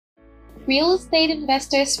real estate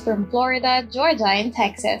investors from Florida, Georgia, and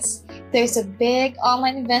Texas. There's a big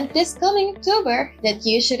online event this coming October that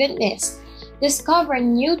you shouldn't miss. Discover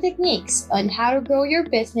new techniques on how to grow your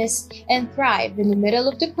business and thrive in the middle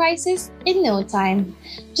of the crisis in no time.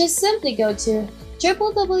 Just simply go to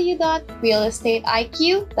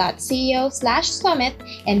www.realestateiq.co/summit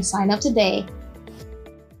and sign up today.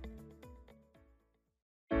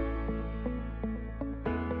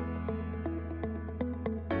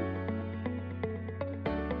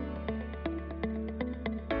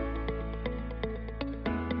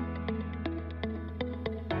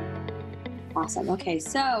 Awesome. Okay,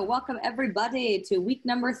 so welcome everybody to week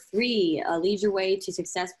number 3, Lead Your Way to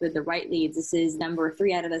Success with the Right Leads. This is number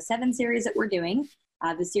 3 out of the 7 series that we're doing.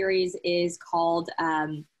 The series is called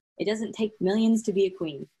It Doesn't Take Millions to Be a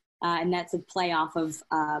Queen. And that's a play off of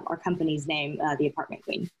our company's name, The Apartment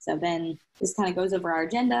Queen. So then this kind of goes over our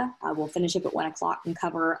agenda. We'll finish up at 1 o'clock and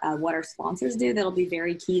cover what our sponsors do. That'll be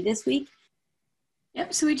very key this week.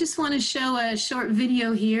 Yep, so we just want to show a short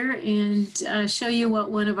video here and show you what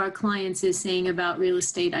one of our clients is saying about Real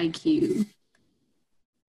Estate IQ.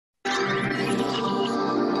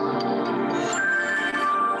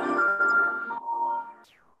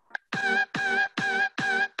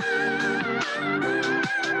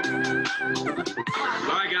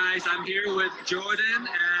 Alright guys, I'm here with Jordan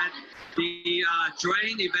at the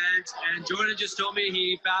Drain event, and Jordan just told me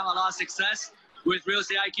he found a lot of success with Real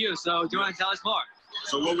Estate IQ. So do you want to tell us more?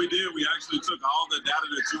 So what we did, we actually took all the data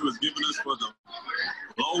that you was giving us for the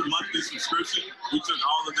low monthly subscription. We took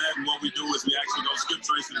all of that, and what we do is we actually go skip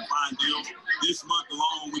tracing and find deals. This month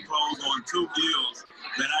alone, we closed on 2 deals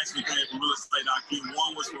that actually came from Real Estate IQ.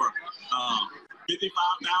 One was for $55,000, the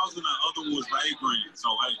other one was for $8,000.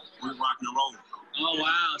 So hey, we're rocking and rolling. Oh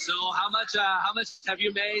wow! So how much have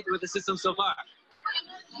you made with the system so far?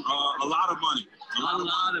 A lot of money. A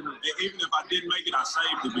lot of money. Even if I didn't make it, I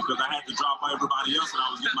saved it because I had to drop everybody else that I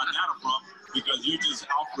was getting my data from, because you just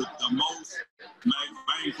offered the most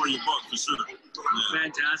bang for your buck for sure. Yeah.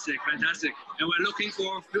 Fantastic, fantastic. And we're looking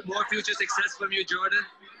for more future success from you, Jordan.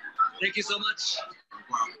 Thank you so much. No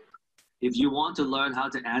problem. If you want to learn how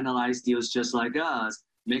to analyze deals just like us,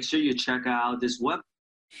 make sure you check out this web.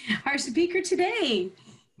 Our speaker today,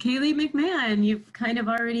 Kaylee McMahon. You've kind of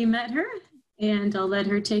already met her, and I'll let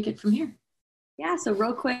her take it from here. Yeah, so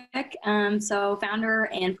real quick, so founder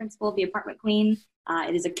and principal of The Apartment Queen.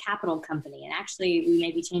 It is a capital company, and actually we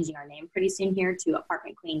may be changing our name pretty soon here to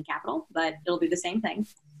Apartment Queen Capital, but it'll be the same thing.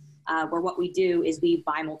 Where what we do is we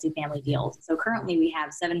buy multifamily deals. So currently we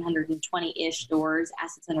have 720-ish stores,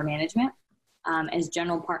 assets under management, as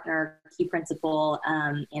general partner, key principal,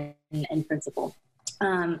 and principal.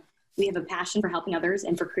 We have a passion for helping others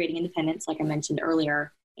and for creating independence, like I mentioned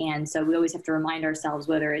earlier. And so we always have to remind ourselves,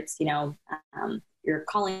 whether it's, you're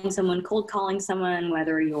calling someone, cold calling someone,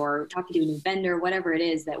 whether you're talking to a new vendor, whatever it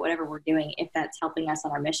is, that whatever we're doing, if that's helping us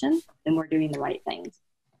on our mission, then we're doing the right things.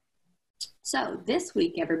 So this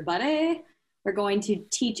week, everybody, we're going to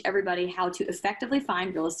teach everybody how to effectively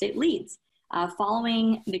find real estate leads.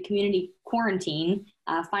 Following the community quarantine,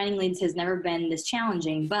 finding leads has never been this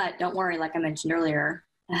challenging, but don't worry, like I mentioned earlier,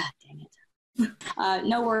 dang it.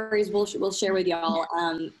 No worries, we'll share with y'all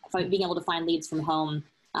being able to find leads from home,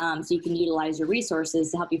 so you can utilize your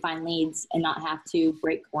resources to help you find leads and not have to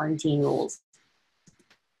break quarantine rules.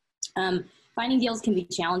 Finding deals can be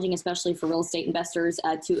challenging, especially for real estate investors.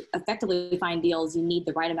 To effectively find deals, you need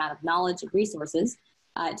the right amount of knowledge and resources.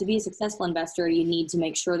 To be a successful investor, you need to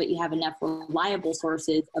make sure that you have enough reliable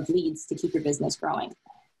sources of leads to keep your business growing.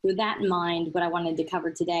 With that in mind, what I wanted to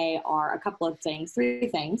cover today are a couple of things, 3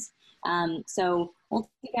 things. So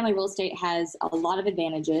multifamily real estate has a lot of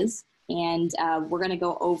advantages, and we're going to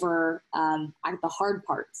go over the hard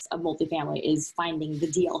parts of multifamily is finding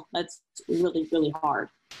the deal. That's really, really hard.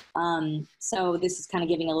 So this is kind of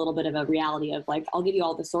giving a little bit of a reality of, like, I'll give you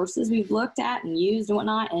all the sources we've looked at and used and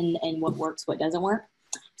whatnot, and what works, what doesn't work.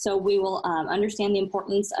 So we will understand the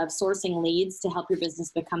importance of sourcing leads to help your business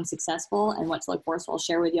become successful and what to look for. So I'll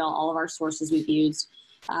share with you all of our sources we've used.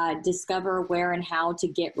 Discover where and how to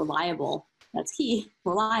get reliable, that's key,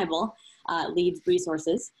 reliable leads,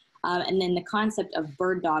 resources. And then the concept of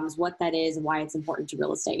bird dogs, what that is and why it's important to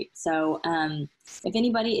real estate. So if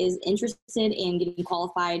anybody is interested in getting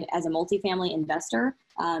qualified as a multifamily investor,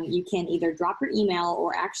 you can either drop your email,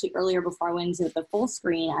 or actually earlier before I went into the full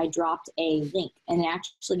screen, I dropped a link. And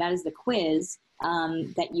actually that is the quiz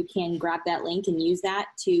that you can grab that link and use that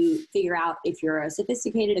to figure out if you're a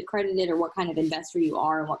sophisticated, accredited, or what kind of investor you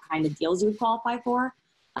are and what kind of deals you would qualify for.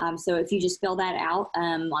 So if you just fill that out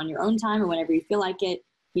on your own time or whenever you feel like it,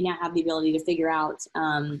 you now have the ability to figure out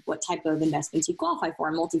what type of investments you qualify for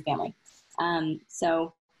in multifamily.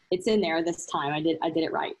 So it's in there this time. I did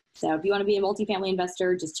it right. So if you want to be a multifamily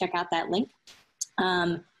investor, just check out that link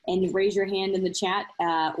and raise your hand in the chat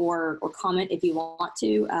or comment if you want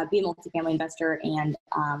to be a multifamily investor, and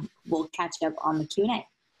we'll catch up on the Q&A.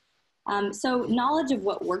 So knowledge of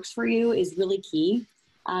what works for you is really key.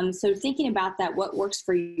 So thinking about that, what works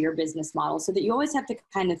for your business model, so that you always have to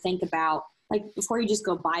kind of think about, like, before you just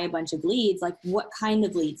go buy a bunch of leads, like, what kind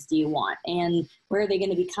of leads do you want, and where are they going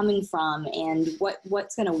to be coming from, and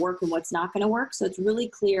what's going to work and what's not going to work. So it's really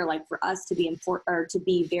clear, like, for us to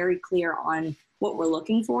be very clear on what we're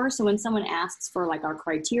looking for. So when someone asks for, like, our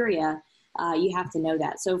criteria, you have to know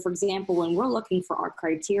that. So for example, when we're looking for our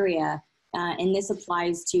criteria, and this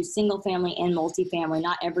applies to single family and multifamily,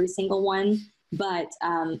 not every single one, but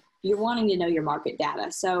you're wanting to know your market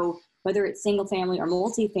data. So whether it's single family or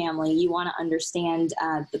multifamily, you want to understand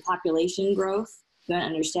the population growth. You want to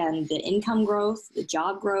understand the income growth, the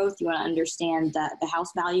job growth. You want to understand the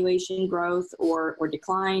house valuation growth or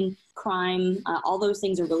decline, crime. All those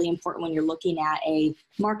things are really important when you're looking at a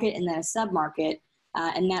market and then a sub-market.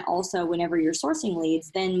 And that also, whenever you're sourcing leads,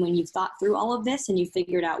 then when you've thought through all of this and you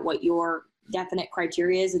figured out what your definite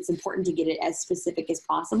criteria is, it's important to get it as specific as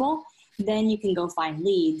possible. Then you can go find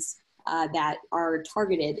leads that are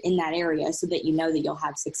targeted in that area, so that you know that you'll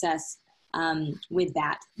have success with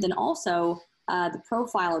that. Then also the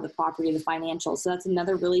profile of the property, the financials. So that's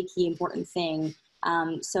another really key important thing.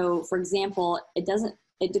 So for example,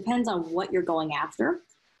 it depends on what you're going after.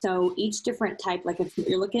 So each different type, like if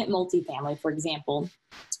you're looking at multifamily, for example,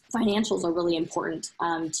 financials are really important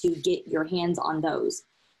to get your hands on those,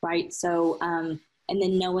 right? So, and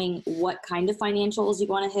then knowing what kind of financials you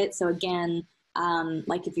want to hit. So again,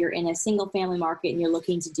 like if you're in a single family market and you're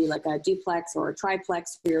looking to do like a duplex or a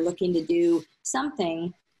triplex, or you're looking to do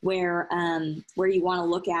something where you want to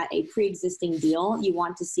look at a pre-existing deal, you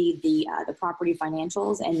want to see the property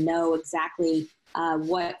financials and know exactly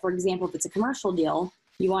what, for example, if it's a commercial deal,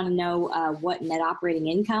 you want to know what net operating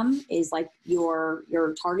income is, like your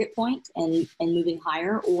target point and moving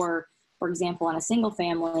higher. Or for example, on a single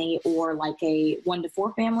family or like a 1 to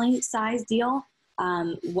 4 family size deal,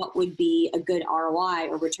 what would be a good ROI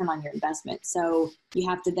or return on your investment. So you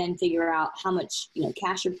have to then figure out how much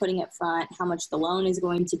cash you're putting up front, how much the loan is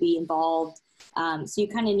going to be involved. So you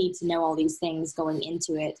kind of need to know all these things going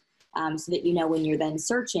into it, so that when you're then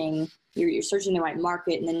searching, you're searching the right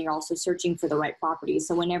market, and then you're also searching for the right properties.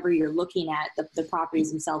 So whenever you're looking at the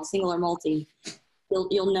properties themselves, single or multi,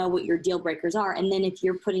 you'll know what your deal breakers are. And then if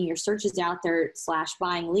you're putting your searches out there /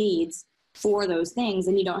 buying leads for those things,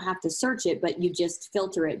 then you don't have to search it, but you just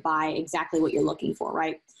filter it by exactly what you're looking for,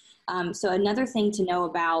 right? So another thing to know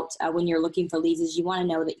about when you're looking for leads is you want to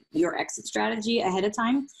know that your exit strategy ahead of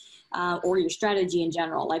time, or your strategy in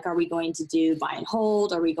general. Like, are we going to do buy and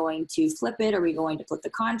hold? Are we going to flip it? Are we going to flip the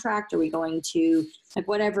contract? Are we going to, like,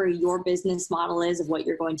 whatever your business model is of what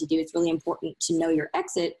you're going to do, it's really important to know your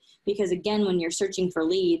exit, because again, when you're searching for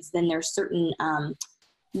leads, then there's certain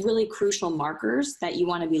really crucial markers that you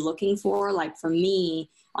want to be looking for. Like for me,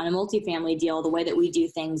 on a multifamily deal, the way that we do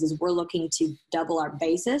things is we're looking to double our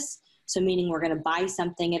basis. So meaning we're going to buy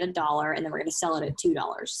something at $1 and then we're going to sell it at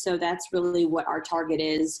 $2. So that's really what our target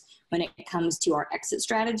is when it comes to our exit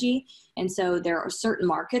strategy. And so there are certain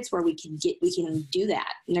markets where we can do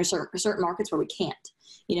that. And there's certain markets where we can't.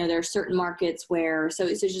 There are certain markets where, so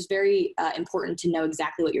it's just very important to know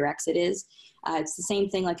exactly what your exit is. It's the same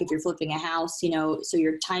thing like if you're flipping a house, so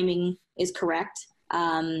your timing is correct.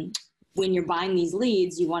 When you're buying these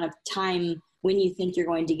leads, you want to time when you think you're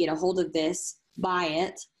going to get a hold of this, buy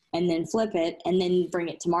it, and then flip it, and then bring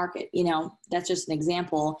it to market. That's just an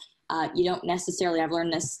example. You don't necessarily, I've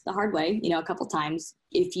learned this the hard way, a couple times.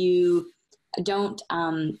 If you don't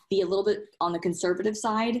be a little bit on the conservative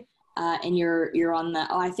side, and you're on the,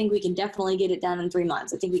 I think we can definitely get it done in 3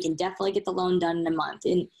 months. I think we can definitely get the loan done in a month.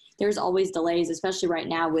 And there's always delays, especially right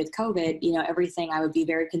now with COVID, everything. I would be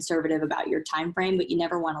very conservative about your time frame, but you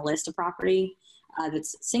never want to list a property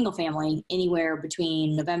that's single family anywhere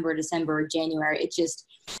between November, December, January.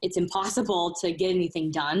 It's impossible to get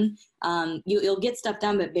anything done. You'll get stuff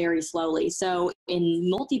done, but very slowly. So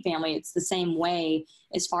in multifamily, it's the same way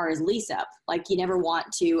as far as lease up. Like, you never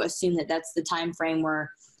want to assume that that's the time frame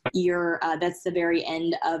where that's the very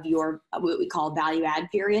end of your, what we call value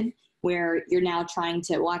add period, where you're now trying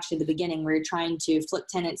to, well, actually the beginning, where you're trying to flip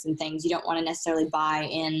tenants and things. You don't want to necessarily buy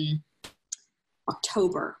in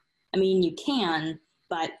October. I mean, you can,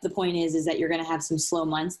 but the point is that you're going to have some slow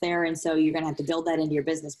months there. And so you're going to have to build that into your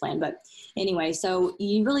business plan. But anyway, so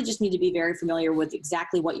you really just need to be very familiar with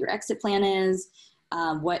exactly what your exit plan is.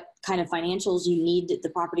 what kind of financials you need the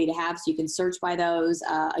property to have, so you can search by those.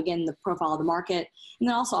 Again, the profile of the market, and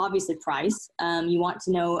then also obviously price. You want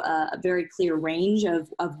to know a very clear range of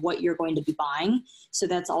what you're going to be buying. So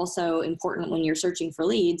that's also important when you're searching for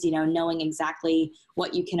leads, knowing exactly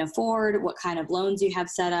what you can afford, what kind of loans you have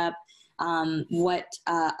set up, what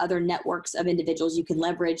other networks of individuals you can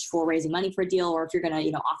leverage for raising money for a deal, or if you're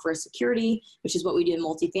going to, offer a security, which is what we do in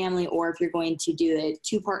multifamily, or if you're going to do a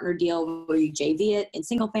 2-partner deal where you JV it in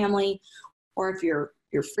single family, or if you're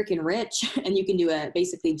freaking rich and you can do a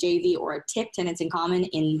basically JV or a TIC, tenants in common,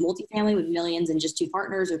 in multifamily with millions and just 2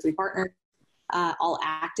 partners or 3 partners, all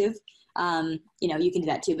active. You can do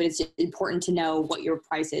that too, but it's important to know what your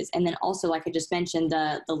price is. And then also, like I just mentioned,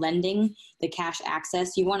 the lending, the cash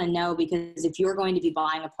access, you want to know, because if you're going to be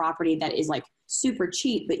buying a property that is like super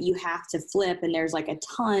cheap, but you have to flip and there's like a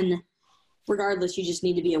ton, regardless, you just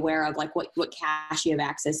need to be aware of like what cash you have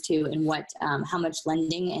access to, and what, how much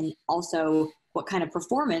lending, and also what kind of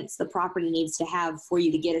performance the property needs to have for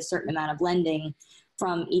you to get a certain amount of lending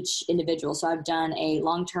from each individual. So I've done a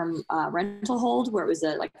long-term rental hold where it was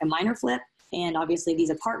like a minor flip, and obviously these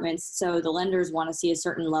apartments. So the lenders want to see a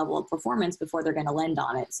certain level of performance before they're going to lend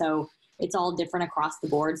on it. So it's all different across the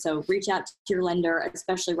board. So reach out to your lender,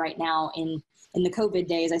 especially right now in the COVID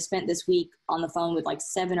days. I spent this week on the phone with like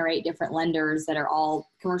 7 or 8 different lenders that are all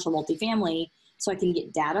commercial multifamily, so I can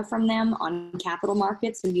get data from them on capital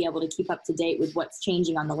markets and be able to keep up to date with what's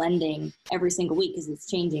changing on the lending every single week, because it's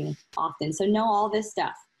changing often. So know all this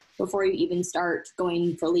stuff before you even start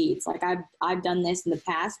going for leads. Like I've done this in the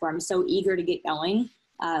past where I'm so eager to get going,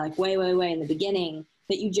 like way in the beginning,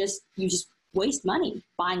 that you just waste money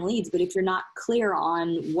buying leads. But if you're not clear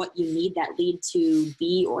on what you need that lead to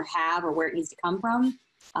be or have, or where it needs to come from,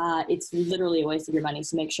 it's literally a waste of your money.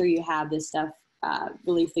 So make sure you have this stuff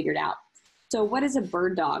really figured out. So what is a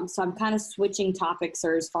bird dog? So I'm kind of switching topics,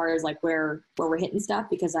 or as far as like where we're hitting stuff,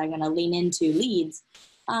 because I'm going to lean into leads.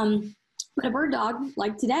 But a bird dog,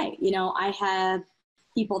 like today, I have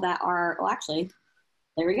people that are, well, actually,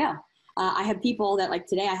 there we go. I have people that, like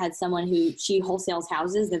today, I had someone who, she wholesales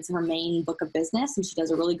houses. That's her main book of business, and she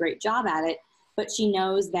does a really great job at it. But she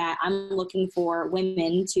knows that I'm looking for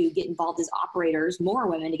women to get involved as operators, more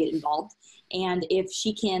women to get involved. And if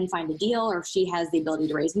she can find a deal, or if she has the ability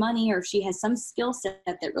to raise money, or if she has some skill set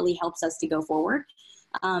that really helps us to go forward,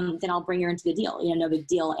 then I'll bring her into the deal, no big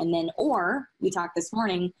deal. And then, or we talked this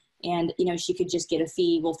morning, and, she could just get a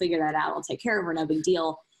fee. We'll figure that out. I'll take care of her, no big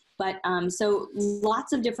deal. But so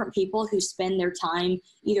lots of different people who spend their time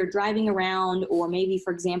either driving around, or maybe,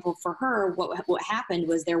 for example, for her, what happened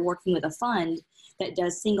was they're working with a fund that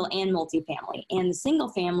does single and multifamily. And the single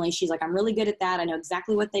family, she's like, I'm really good at that. I know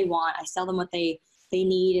exactly what they want. I sell them what they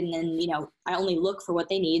need. And then, I only look for what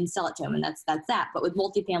they need and sell it to them. And that's that. But with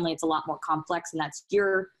multifamily, it's a lot more complex, and that's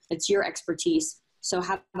your expertise. So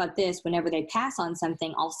how about this? Whenever they pass on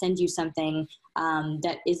something, I'll send you something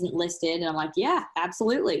that isn't listed. And I'm like, yeah,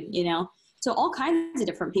 absolutely. So all kinds of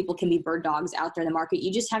different people can be bird dogs out there in the market.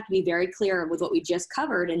 You just have to be very clear with what we just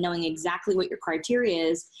covered and knowing exactly what your criteria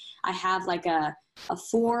is. I have like a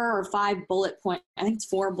 4 or 5 bullet point. I think it's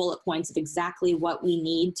 4 bullet points of exactly what we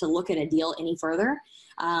need to look at a deal any further,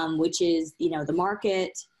 which is, the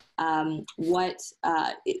market,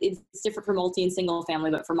 it's different for multi and single family,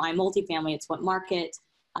 but for my multifamily, it's what market,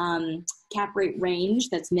 cap rate range,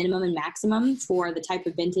 that's minimum and maximum for the type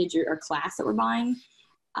of vintage or class that we're buying.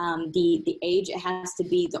 The age, it has to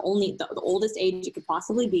be the oldest age it could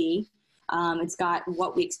possibly be. It's got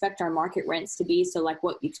what we expect our market rents to be. So like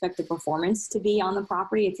what you expect the performance to be on the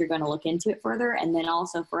property if you're going to look into it further. And then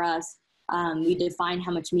also for us, we define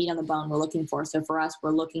how much meat on the bone we're looking for. So for us,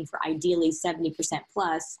 we're looking for ideally 70%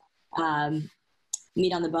 plus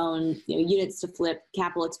meat on the bone, units to flip,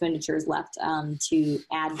 capital expenditures left to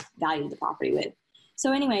add value to the property with.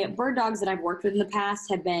 So anyway, bird dogs that I've worked with in the past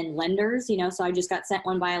have been lenders, so I just got sent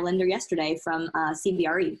one by a lender yesterday from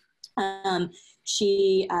CBRE.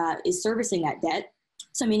 She is servicing that debt.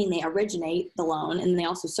 So meaning they originate the loan and they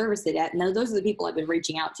also service the debt. And those are the people I've been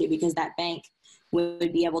reaching out to, because that bank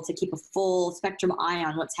would be able to keep a full spectrum eye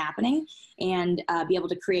on what's happening and be able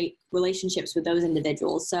to create relationships with those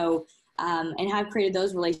individuals. So and how I've created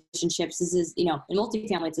those relationships. This is, in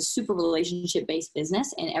multifamily, it's a super relationship-based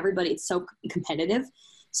business, and it's so competitive.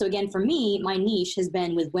 So again, for me, my niche has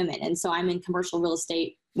been with women. And so I'm in commercial real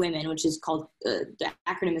estate women, which is called, the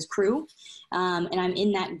acronym is CREW. And I'm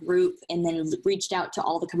in that group, and then reached out to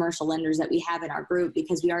all the commercial lenders that we have in our group,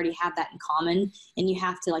 because we already have that in common. And you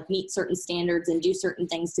have to meet certain standards and do certain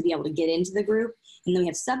things to be able to get into the group. And then we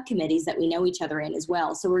have subcommittees that we know each other in as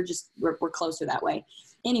well. So we're closer that way.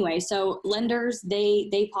 anyway, so lenders,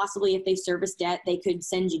 they possibly, if they service debt, they could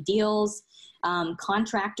send you deals.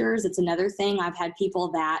 Contractors, it's another thing. I've had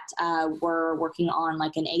people that were working on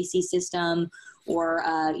like an AC system or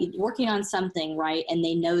working on something, right? And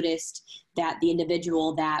they noticed that the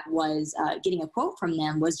individual that was getting a quote from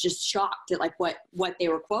them was just shocked at like what they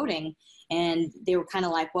were quoting. And they were kind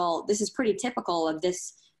of like, well, this is pretty typical of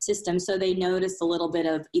this system. So they noticed a little bit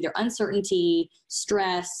of either uncertainty,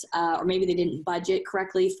 stress, or maybe they didn't budget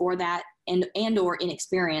correctly for that and or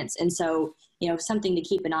inexperience. And so, something to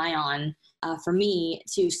keep an eye on for me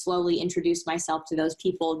to slowly introduce myself to those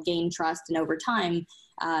people, gain trust, and over time,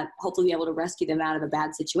 hopefully be able to rescue them out of a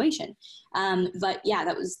bad situation. But yeah,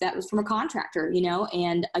 that was from a contractor,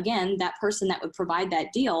 and again, that person that would provide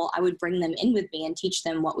that deal, I would bring them in with me and teach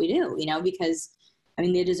them what we do, because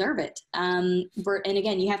they deserve it. And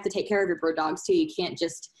again, you have to take care of your bird dogs too. You can't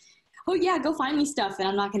just, oh yeah, go find me stuff and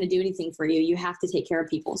I'm not going to do anything for you. You have to take care of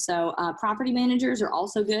people. So property managers are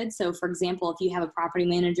also good. So for example, if you have a property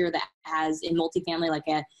manager that has in multifamily like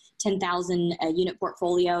a 10,000 unit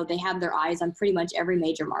portfolio, they have their eyes on pretty much every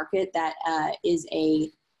major market that is a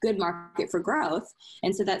good market for growth.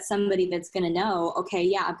 And so that's somebody that's going to know, okay,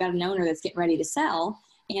 yeah, I've got an owner that's getting ready to sell,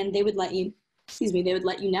 and they would let you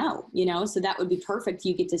know, so that would be perfect.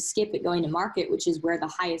 You get to skip it going to market, which is where the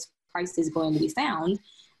highest price is going to be found.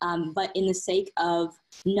 But in the sake of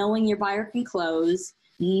knowing your buyer can close,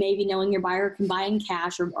 maybe knowing your buyer can buy in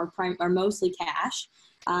cash or mostly cash,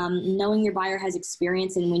 knowing your buyer has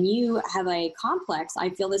experience. And when you have a complex, I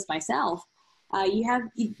feel this myself,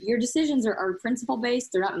 your decisions are principle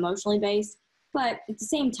based. They're not emotionally based. But at the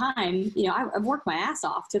same time, I've worked my ass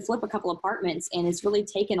off to flip a couple apartments, and it's really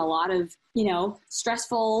taken a lot of,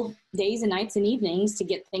 stressful days and nights and evenings to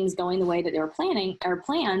get things going the way that they were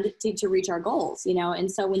planned to reach our goals, And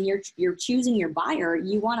so when you're choosing your buyer,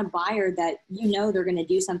 you want a buyer that they're going to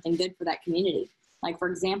do something good for that community. Like, for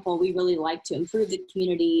example, we really like to improve the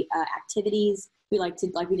community activities. We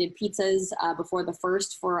we did pizzas before the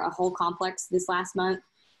first for a whole complex this last month,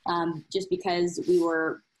 just because we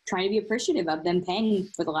were trying to be appreciative of them paying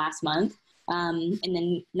for the last month, and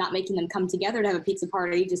then not making them come together to have a pizza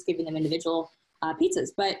party, just giving them individual pizzas.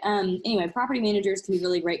 But anyway, property managers can be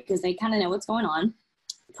really great because they kind of know what's going on.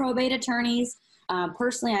 Probate attorneys,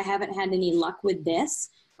 personally, I haven't had any luck with this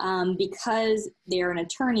because they're an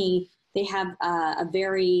attorney. They have a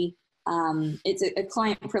very, it's a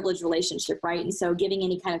client privilege relationship, right? And so giving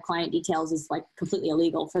any kind of client details is like completely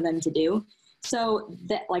illegal for them to do. So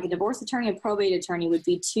that like a divorce attorney, a probate attorney would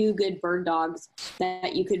be two good bird dogs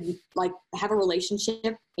that you could like have a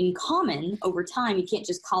relationship in common over time. You can't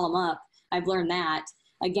just call them up. I've learned that.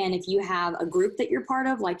 Again, if you have a group that you're part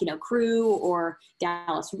of, like, Crew or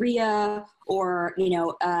Dallas RIA, or,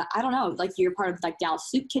 I don't know, like you're part of like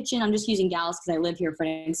Dallas Soup Kitchen. I'm just using Dallas because I live here for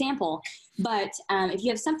an example. But if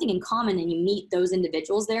you have something in common and you meet those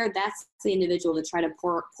individuals there, that's the individual to try to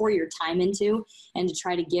pour your time into and to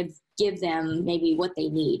try to give them maybe what they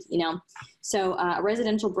need, So a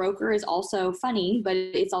residential broker is also funny, but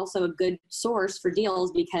it's also a good source for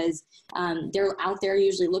deals because they're out there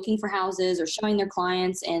usually looking for houses or showing their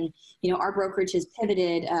clients. And, our brokerage has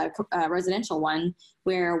pivoted a residential one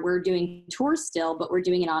where we're doing tours still, but we're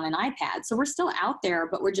doing it on an iPad. So we're still out there,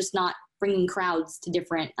 but we're just not bringing crowds to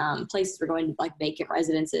different places. We're going to like vacant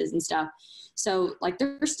residences and stuff. So like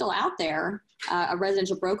they're still out there, a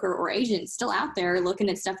residential broker or agent still out there looking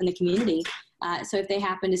at stuff in the community. So if they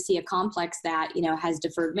happen to see a complex that, has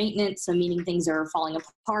deferred maintenance, so meaning things are falling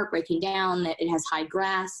apart, breaking down, that it has high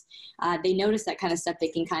grass, they notice that kind of stuff, they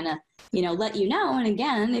can kind of, let you know. And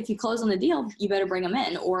again, if you close on the deal, you better bring them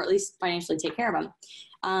in or at least financially take care of them.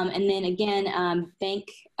 And then again, bank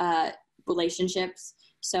relationships.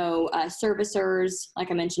 So servicers,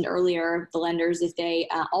 like I mentioned earlier, the lenders, if they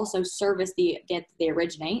also service the debt that they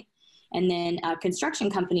originate. And then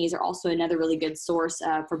construction companies are also another really good source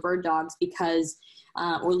for bird dogs because,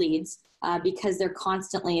 or leads, because they're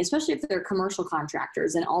constantly, especially if they're commercial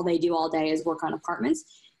contractors and all they do all day is work on apartments,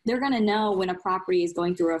 they're going to know when a property is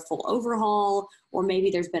going through a full overhaul, or maybe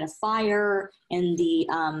there's been a fire and the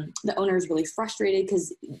owner is really frustrated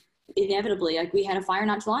because inevitably, like we had a fire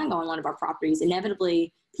not too long ago on one of our properties,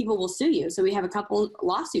 inevitably people will sue you. So we have a couple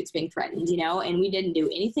lawsuits being threatened, and we didn't do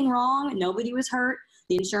anything wrong. Nobody was hurt.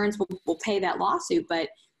 The insurance will pay that lawsuit, but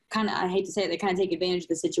I hate to say it, they kind of take advantage of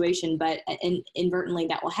the situation, but inadvertently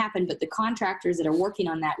that will happen. But the contractors that are working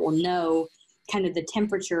on that will know kind of the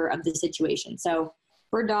temperature of the situation. So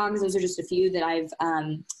bird dogs, those are just a few that I've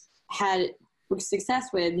had success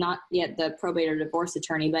with, not yet the probate or divorce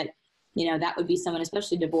attorney, but that would be someone,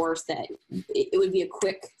 especially divorce, that it would be a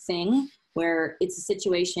quick thing where it's a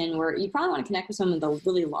situation where you probably want to connect with someone with a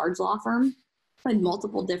really large law firm with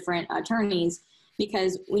multiple different attorneys,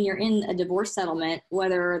 because when you're in a divorce settlement,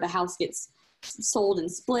 whether the house gets sold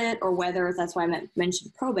and split, or whether, that's why I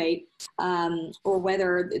mentioned probate, or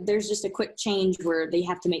whether there's just a quick change where they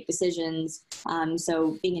have to make decisions.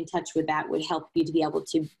 So being in touch with that would help you to be able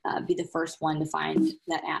to be the first one to find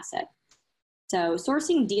that asset. So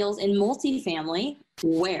sourcing deals in multifamily,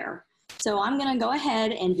 where? So I'm going to go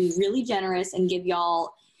ahead and be really generous and give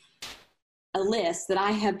y'all a list that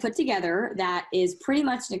I have put together that is pretty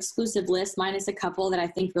much an exclusive list, minus a couple that I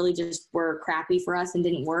think really just were crappy for us and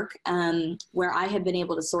didn't work, where I have been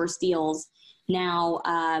able to source deals. Now,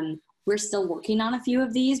 we're still working on a few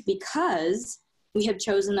of these because we have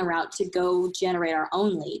chosen the route to go generate our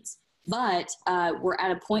own leads. But we're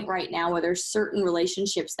at a point right now where there's certain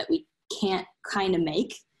relationships that we can't kind of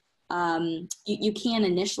make. You can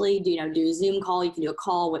initially do a Zoom call, you can do a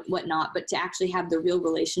call, whatnot, but to actually have the real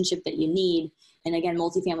relationship that you need. And again,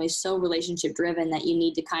 multifamily is so relationship driven that you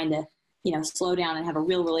need to kind of, slow down and have a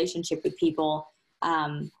real relationship with people.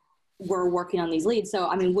 We're working on these leads. So,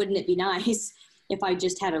 I mean, wouldn't it be nice if I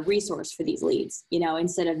just had a resource for these leads,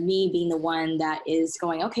 instead of me being the one that is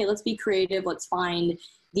going, okay, let's be creative. Let's find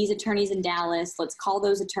these attorneys in Dallas. Let's call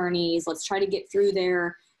those attorneys. Let's try to get through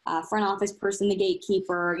their front office person, the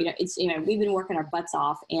gatekeeper. We've been working our butts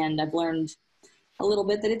off, and I've learned a little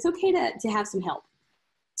bit that it's okay to have some help.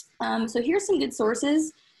 So here's some good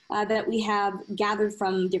sources that we have gathered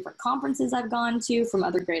from different conferences I've gone to, from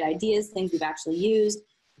other great ideas, things we've actually used.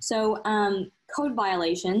 So code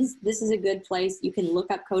violations, this is a good place. You can look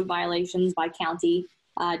up code violations by county,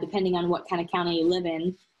 depending on what kind of county you live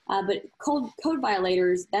in. But code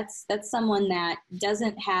violators, that's someone that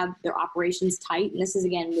doesn't have their operations tight. And this is,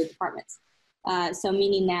 again, with departments. So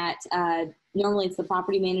meaning that normally it's the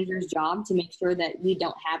property manager's job to make sure that we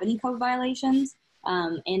don't have any code violations,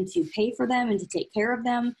 and to pay for them and to take care of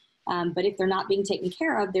them. But if they're not being taken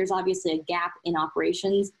care of, there's obviously a gap in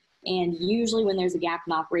operations. And usually when there's a gap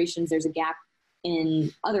in operations, there's a gap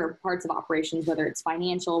in other parts of operations, whether it's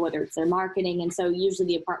financial, whether it's their marketing. And so usually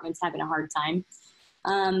the department's having a hard time.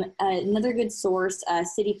 Another good source,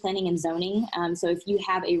 city planning and zoning. So if you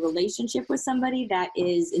have a relationship with somebody that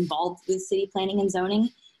is involved with city planning and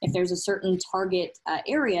zoning, if there's a certain target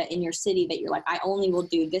area in your city that you're like, I only will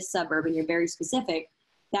do this suburb, and you're very specific,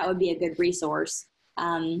 that would be a good resource.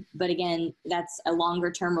 But again, that's a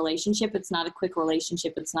longer term relationship. It's not a quick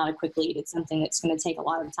relationship. It's not a quick lead. It's something that's going to take a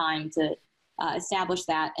lot of time to establish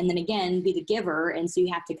that. And then again, be the giver. And so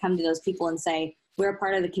you have to come to those people and say, we're a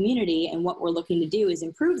part of the community, and what we're looking to do is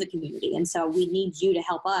improve the community. And so we need you to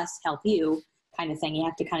help us help you, kind of thing. You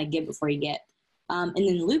have to kind of give before you get. And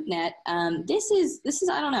then LoopNet, this is,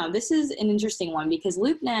 I don't know, this is an interesting one, because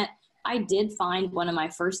LoopNet, I did find one of my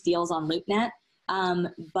first deals on LoopNet,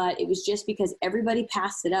 but it was just because everybody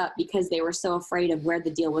passed it up because they were so afraid of where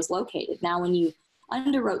the deal was located. Now, when you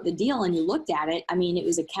underwrote the deal and you looked at it, I mean, it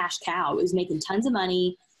was a cash cow. It was making tons of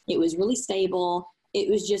money. It was really stable. It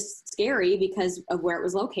was just scary because of where it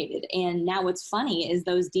was located. And now what's funny is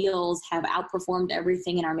those deals have outperformed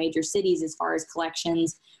everything in our major cities as far as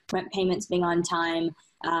collections, rent payments being on time,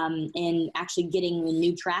 and actually getting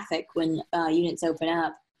new traffic when units open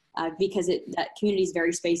up, because that community is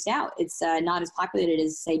very spaced out. It's not as populated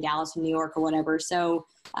as, say, Dallas or New York or whatever. So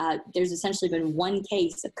there's essentially been one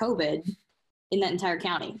case of COVID in that entire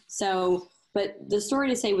county. So, but the story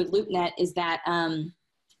to say with LoopNet is that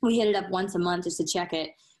we hit it up once a month just to check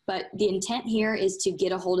it. But the intent here is to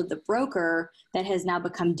get a hold of the broker that has now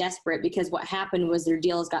become desperate, because what happened was their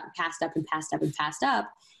deals got passed up and passed up and passed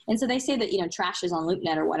up. And so they say that, trash is on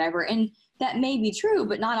LoopNet or whatever. And that may be true,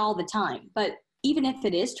 but not all the time. But even if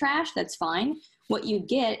it is trash, that's fine. What you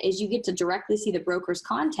get is you get to directly see the broker's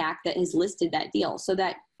contact that has listed that deal. So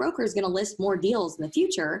that broker is going to list more deals in the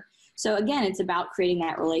future. So again, it's about creating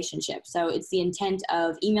that relationship. So it's the intent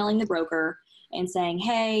of emailing the broker and saying,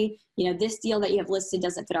 hey, this deal that you have listed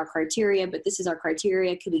doesn't fit our criteria, but this is our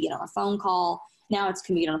criteria. Could we get on a phone call? Now it's,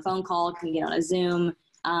 can we get on a phone call? Can we get on a Zoom?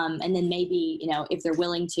 And then maybe, if they're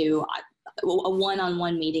willing to, a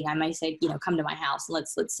one-on-one meeting, I might say, come to my house.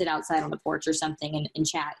 Let's sit outside on the porch or something and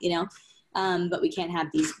chat, but we can't have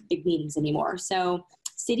these big meetings anymore. So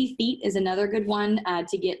City Feet is another good one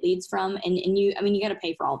to get leads from. And you got to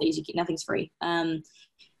pay for all these. Nothing's free.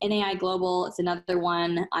 NAI Global, it's another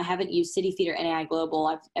one. I haven't used City Feet or NAI Global.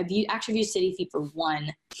 I've actually used City Feet for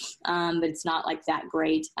one, but it's not like that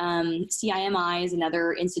great. CIMI is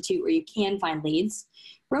another institute where you can find leads.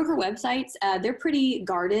 Broker websites, they're pretty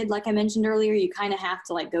guarded. Like I mentioned earlier, you kind of have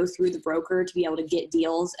to go through the broker to be able to get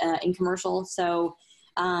deals in commercial. So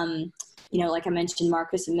like I mentioned,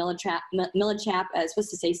 Marcus and Millichap, it's supposed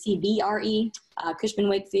to say CBRE, Cushman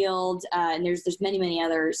Wakefield, and there's many, many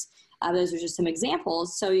others. Those are just some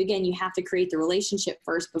examples. So again, you have to create the relationship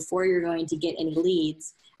first before you're going to get any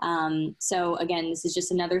leads. So again, this is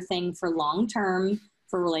just another thing for long-term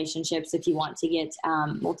for relationships if you want to get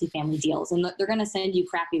multifamily deals. And they're going to send you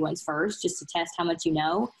crappy ones first just to test how much you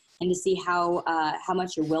know and to see how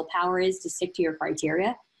much your willpower is to stick to your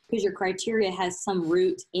criteria, because your criteria has some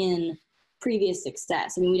root in previous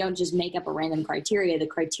success. I mean, we don't just make up a random criteria. The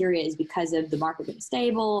criteria is because of the market being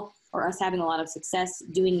stable or us having a lot of success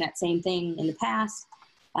doing that same thing in the past.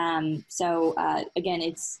 So again,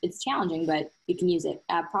 it's challenging, but you can use it.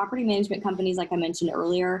 Property management companies, like I mentioned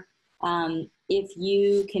earlier, if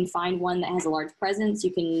you can find one that has a large presence,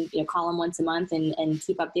 you can call them once a month and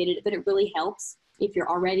keep updated. But it really helps if you're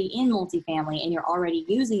already in multifamily and you're already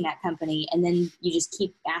using that company, and then you just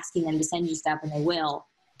keep asking them to send you stuff and they will.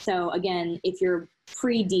 So again, if you're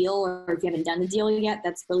pre-deal or if you haven't done the deal yet,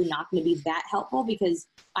 that's really not going to be that helpful, because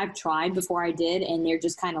I've tried before I did and they're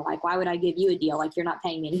just kind of like, why would I give you a deal? Like, you're not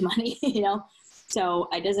paying me any money, So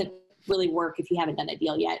it doesn't really work if you haven't done a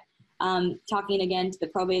deal yet. Talking again to the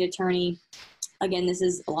probate attorney, again, this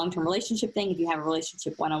is a long-term relationship thing if you have a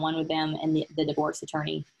relationship one-on-one with them, and the divorce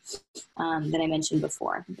attorney that I mentioned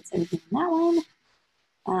before. I think that's everything on that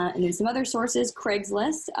one. And then some other sources,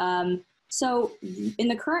 Craigslist. So in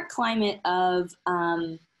the current climate of,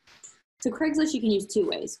 so Craigslist, you can use two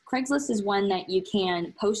ways. Craigslist is one that you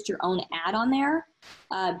can post your own ad on there,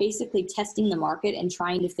 basically testing the market and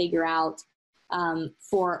trying to figure out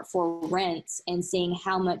for rents and seeing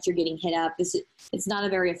how much you're getting hit up. It's not a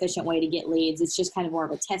very efficient way to get leads. It's just kind of more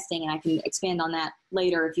of a testing, and I can expand on that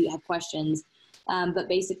later if you have questions. But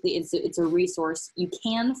basically, it's a resource. You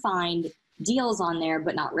can find deals on there,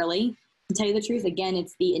 but not really. To tell you the truth, again,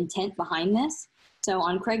 it's the intent behind this. So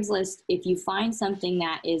on Craigslist, if you find something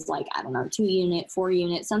that is like, I don't know, 2 unit, 4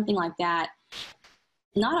 unit, something like that,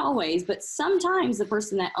 not always, but sometimes the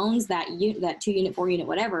person that owns that 2 unit, 4 unit,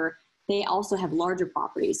 whatever, they also have larger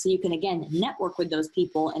properties. So you can, again, network with those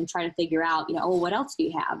people and try to figure out, what else do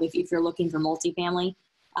you have if you're looking for multifamily.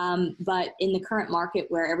 But in the current market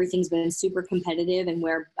where everything's been super competitive and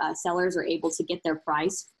where sellers are able to get their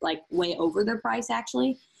price, like way over their price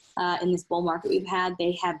actually, in this bull market we've had,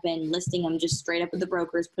 they have been listing them just straight up with the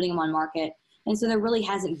brokers, putting them on market. And so there really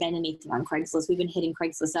hasn't been anything on Craigslist. We've been hitting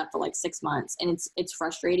Craigslist up for like 6 months, and it's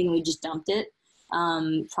frustrating. We just dumped it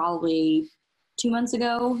probably 2 months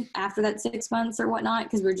ago after that 6 months or whatnot,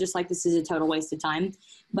 because we're just like, this is a total waste of time.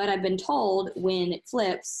 But I've been told when it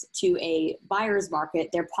flips to a buyer's market,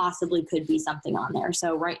 there possibly could be something on there.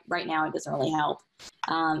 So right now it doesn't really help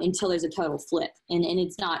until there's a total flip. And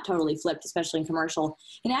it's not totally flipped, especially in commercial.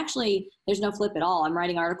 And actually, there's no flip at all. I'm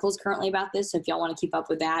writing articles currently about this. So if y'all want to keep up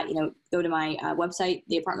with that, go to my website,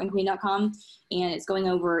 theapartmentqueen.com, and it's going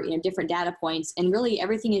over different data points. And really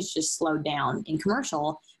everything is just slowed down in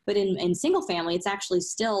commercial. But in single family, it's actually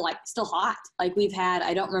still hot. Like we've had,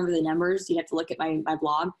 I don't remember the numbers. You'd have to look at my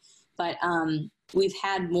blog, but we've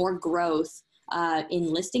had more growth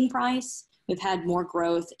in listing price. We've had more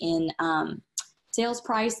growth in sales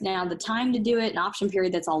price. Now the time to do it, an option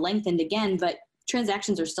period, that's all lengthened again, but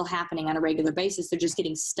transactions are still happening on a regular basis. They're just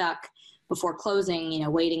getting stuck before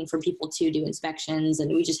closing, waiting for people to do inspections.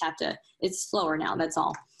 And we just have to, it's slower now, that's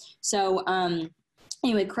all. So,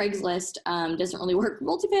 anyway, Craigslist doesn't really work for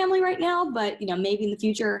multifamily right now, but maybe in the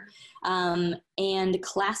future. And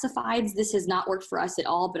classifieds, this has not worked for us at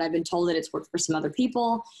all, but I've been told that it's worked for some other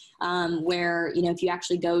people. Where if you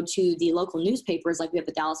actually go to the local newspapers, like we have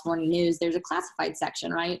the Dallas Morning News, there's a classified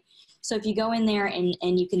section, right? So if you go in there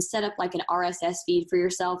and you can set up like an RSS feed for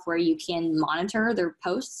yourself where you can monitor their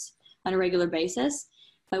posts on a regular basis.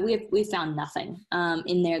 But we've found nothing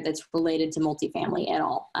in there that's related to multifamily at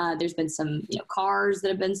all. There's been some cars that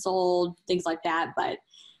have been sold, things like that, but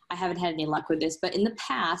I haven't had any luck with this. But in the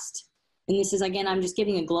past, and this is, again, I'm just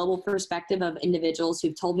giving a global perspective of individuals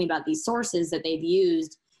who've told me about these sources that they've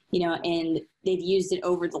used, and they've used it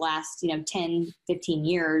over the last 10, 15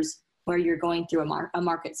 years where you're going through a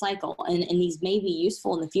market cycle. And these may be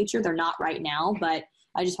useful in the future. They're not right now, but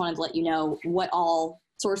I just wanted to let you know what all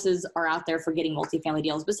sources are out there for getting multifamily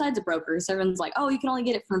deals besides a broker. So everyone's like, oh, you can only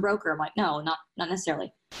get it from a broker. I'm like, no, not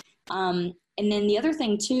necessarily. And then the other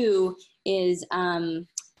thing too is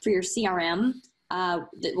for your CRM,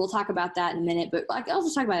 we'll talk about that in a minute, but I'll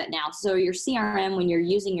just talk about it now. So your CRM, when you're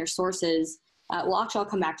using your sources, well, actually I'll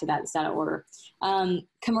come back to that. It's out of order.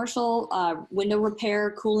 Commercial window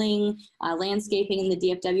repair, cooling, landscaping in the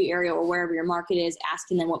DFW area or wherever your market is,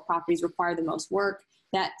 asking them what properties require the most work.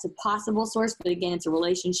 That's a possible source, but again, it's a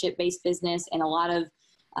relationship-based business, and a lot of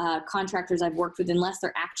contractors I've worked with, unless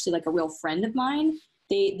they're actually like a real friend of mine,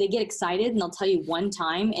 they get excited and they'll tell you one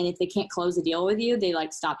time, and if they can't close a deal with you, they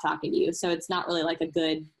like stop talking to you. So it's not really like a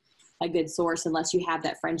good source unless you have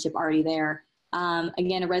that friendship already there.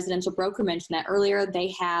 Again, a residential broker mentioned that earlier.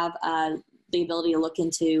 They have the ability to look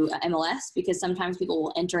into MLS, because sometimes people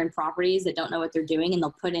will enter in properties that don't know what they're doing, and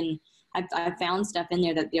they'll put in, I've found stuff in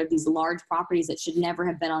there that there are these large properties that should never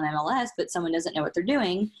have been on MLS, but someone doesn't know what they're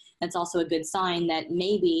doing. That's also a good sign that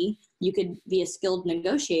maybe you could be a skilled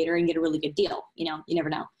negotiator and get a really good deal. You know, you never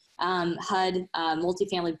know. HUD,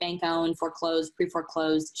 multifamily, bank-owned, foreclosed,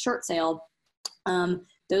 pre-foreclosed, short sale.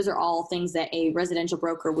 Those are all things that a residential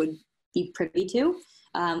broker would be privy to,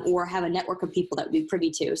 or have a network of people that would be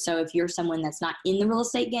privy to. So if you're someone that's not in the real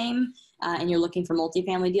estate game and you're looking for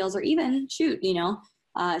multifamily deals, or even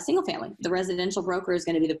single family, the residential broker is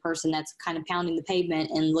going to be the person that's kind of pounding the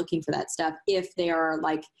pavement and looking for that stuff. If they are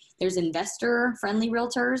like, there's investor friendly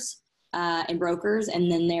realtors and brokers,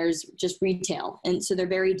 and then there's just retail. And so they're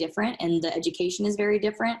very different, and the education is very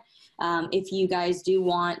different. If you guys do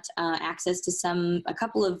want access to a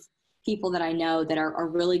couple of people that I know that are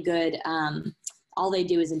really good, all they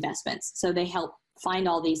do is investments. So they help find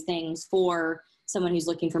all these things for someone who's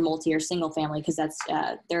looking for multi or single family, because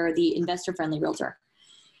they're the investor friendly realtor.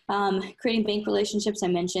 Creating bank relationships, I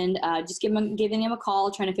mentioned, just giving them a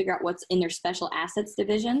call, trying to figure out what's in their special assets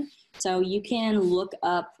division. So you can look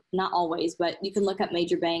up, not always, but you can look up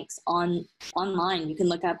major banks online. You can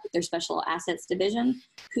look up their special assets division,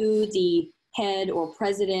 who the head or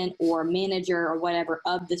president or manager or whatever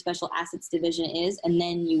of the special assets division is, and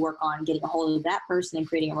then you work on getting a hold of that person and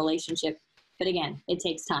creating a relationship. But again, it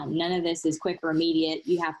takes time. None of this is quick or immediate.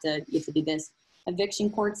 You have to do this. Eviction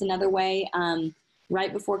court's another way.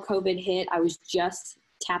 Right before COVID hit, I was just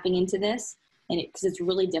tapping into this, and because it's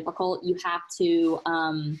really difficult. You have to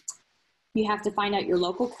find out your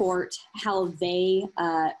local court, how they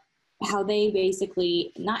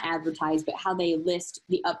basically not advertise, but how they list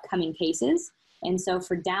the upcoming cases. And so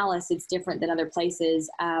for Dallas, it's different than other places,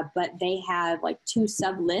 but they have like 2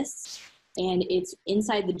 sub lists, and it's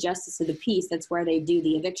inside the Justice of the Peace. That's where they do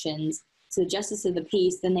the evictions. So the Justice of the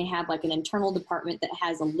Peace, then they have like an internal department that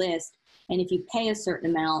has a list. And if you pay a certain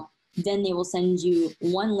amount, then they will send you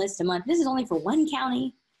 1 list a month. This is only for 1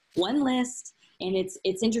 county, 1 list. And it's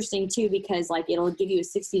interesting too, because like it'll give you a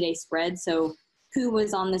 60-day spread. So who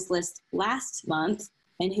was on this list last month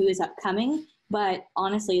and who is upcoming. But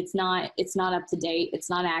honestly, it's not up to date. It's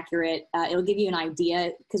not accurate. It'll give you an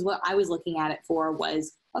idea, because what I was looking at it for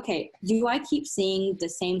was, okay, do I keep seeing the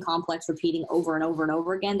same complex repeating over and over and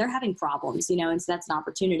over again? They're having problems, and so that's an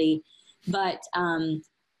opportunity. But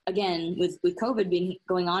again, with COVID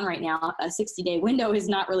going on right now, a 60-day window is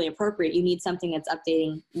not really appropriate. You need something that's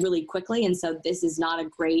updating really quickly. And so this is not a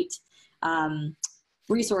great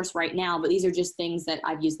resource right now, but these are just things that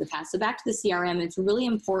I've used in the past. So back to the CRM, it's really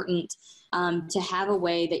important to have a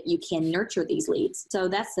way that you can nurture these leads. So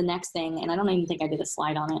that's the next thing. And I don't even think I did a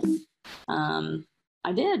slide on it.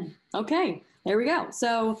 I did. Okay, there we go.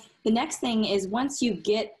 So the next thing is once you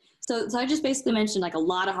get, so I just basically mentioned like a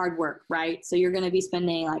lot of hard work, right? So you're going to be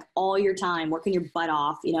spending like all your time working your butt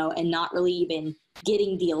off, and not really even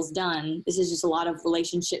getting deals done. This is just a lot of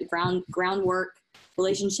relationship groundwork,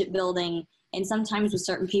 relationship building. And sometimes with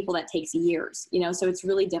certain people that takes years, so it's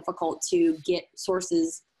really difficult to get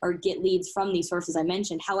sources or get leads from these sources I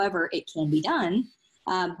mentioned. However, it can be done,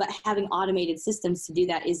 but having automated systems to do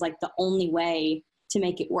that is like the only way to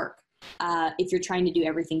make it work if you're trying to do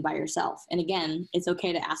everything by yourself. And again, it's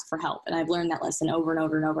okay to ask for help. And I've learned that lesson over and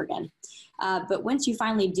over and over again. But once you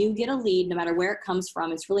finally do get a lead, no matter where it comes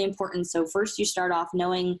from, it's really important. So first you start off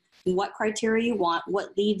knowing what criteria you want,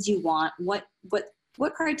 what leads you want, what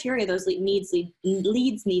criteria those leads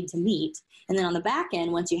need to meet. And then on the back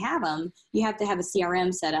end, once you have them, you have to have a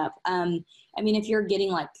CRM set up. If you're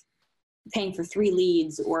getting paying for 3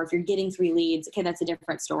 leads, or if you're getting 3 leads, okay, that's a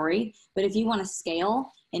different story. But if you want to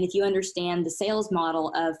scale, and if you understand the sales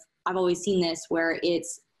model of, I've always seen this where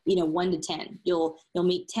it's, 1 to 10, you'll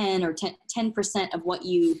meet 10 or 10% of what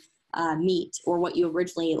you meet or what you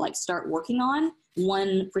originally start working on.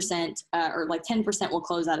 1% or 10% will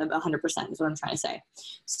close out of 100% is what I'm trying to say.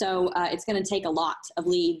 So it's going to take a lot of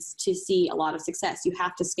leads to see a lot of success. You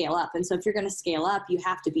have to scale up. And so if you're going to scale up, you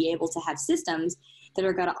have to be able to have systems that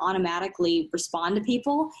are going to automatically respond to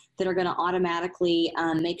people that are going to automatically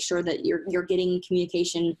make sure that you're getting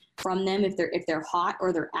communication from them if they're hot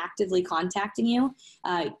or they're actively contacting you,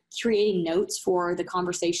 creating notes for the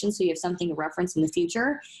conversation so you have something to reference in the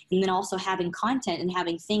future, and then also having content and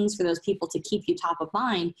having things for those people to keep you top of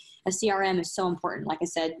mind. A CRM is so important. Like I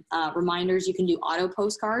said, reminders, you can do auto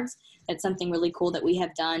postcards. That's something really cool that we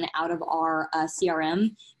have done out of our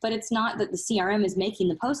CRM, but it's not that the CRM is making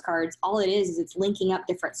the postcards. All it is it's linking up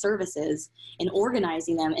different services and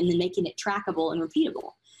organizing them and then making it trackable and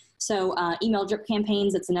repeatable. So email drip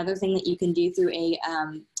campaigns, that's another thing that you can do through a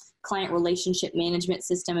client relationship management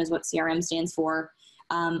system is what CRM stands for.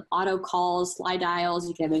 Auto calls, slide dials,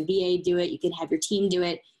 you can have a VA do it, you can have your team do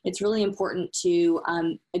it. It's really important to,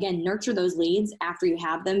 again, nurture those leads after you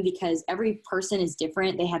have them because every person is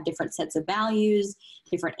different. They have different sets of values,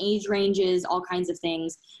 different age ranges, all kinds of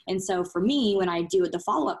things. And so for me, when I do the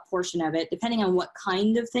follow-up portion of it, depending on what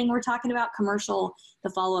kind of thing we're talking about, commercial, the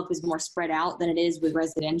follow-up is more spread out than it is with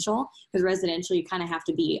residential. With residential, you kind of have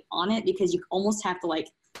to be on it because you almost have to like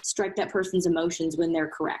strike that person's emotions when they're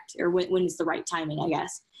correct or when it's the right timing, I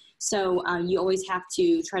guess. So you always have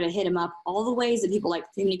to try to hit them up all the ways that people like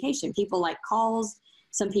communication. People like calls,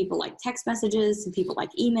 some people like text messages, some people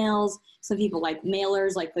like emails, some people like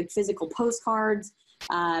mailers, like physical postcards.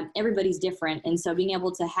 Everybody's different. And so being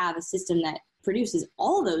able to have a system that produces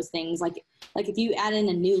all those things, like if you add in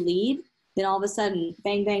a new lead, then all of a sudden,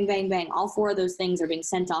 bang, bang, bang, bang, all four of those things are being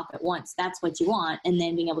sent off at once. That's what you want. And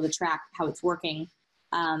then being able to track how it's working.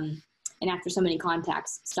 And after so many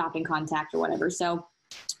contacts, stopping contact or whatever. So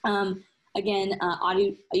again,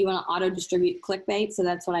 you want to auto distribute clickbait. So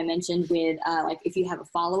that's what I mentioned with like if you have a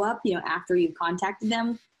follow-up, after you've contacted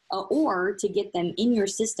them or to get them in your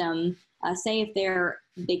system, say if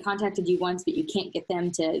they contacted you once, but you can't get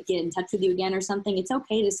them to get in touch with you again or something, it's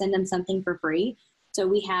okay to send them something for free. So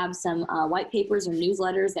we have some white papers or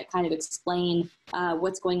newsletters that kind of explain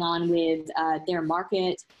what's going on with their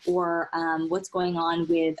market or what's going on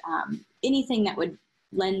with anything that would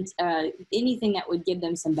anything that would give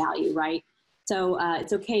them some value, right? So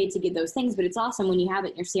it's okay to give those things, but it's awesome when you have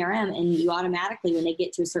it in your CRM and you automatically, when they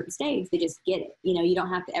get to a certain stage, they just get it. You don't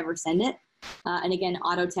have to ever send it. And again,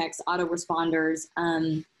 auto text, auto responders,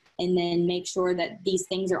 and then make sure that these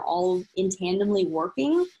things are all in tandemly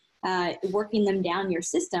working them down your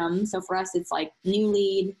system. So for us, it's like new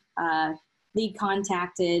lead, lead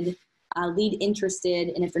contacted, lead interested.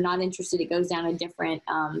 And if they're not interested, it goes down a different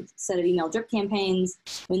set of email drip campaigns.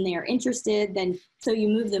 When they are interested, then so you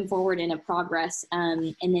move them forward in a progress.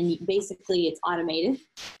 And then basically it's automated.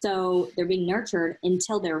 So they're being nurtured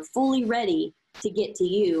until they're fully ready to get to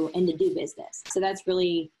you and to do business. So that's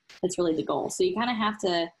really the goal. So you kind of have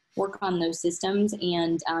to work on those systems.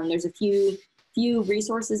 And there's a few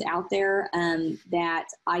resources out there that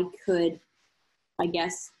I could, I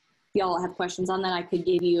guess, if y'all have questions on that, I could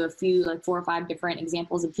give you a few, like 4 or 5 different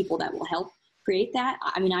examples of people that will help create that.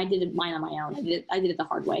 I mean, I did mine on my own. I did it the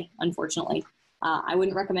hard way, unfortunately. I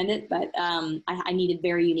wouldn't recommend it, but I needed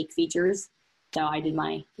very unique features, so I did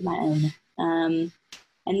my own.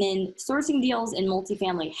 And then sourcing deals in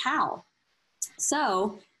multifamily, how?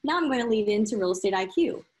 So now I'm going to lead into Real Estate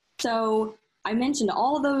IQ. So I mentioned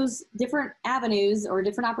all those different avenues or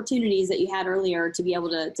different opportunities that you had earlier to be able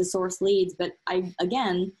to source leads. But I,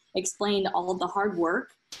 again, explained all of the hard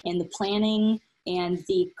work and the planning and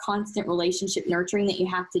the constant relationship nurturing that you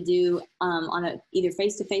have to do on a either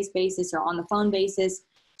face-to-face basis or on the phone basis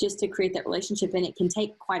just to create that relationship. And it can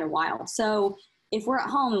take quite a while. So if we're at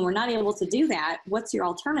home and we're not able to do that, what's your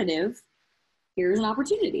alternative? Here's an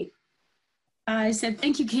opportunity. I said,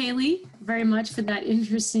 thank you, Kaylee, very much for that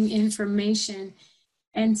interesting information.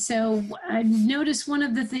 And so I noticed one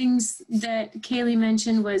of the things that Kaylee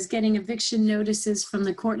mentioned was getting eviction notices from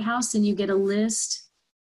the courthouse, and you get a list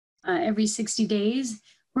every 60 days.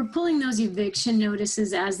 We're pulling those eviction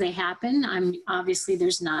notices as they happen. Obviously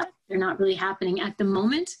they're not really happening at the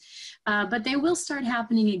moment, but they will start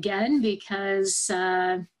happening again because,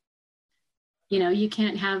 you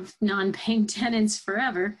can't have non-paying tenants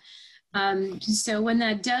forever. So when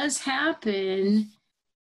that does happen,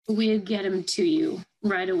 we get them to you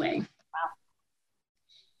right away. Wow.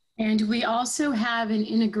 And we also have an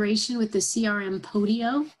integration with the CRM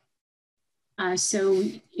Podio. So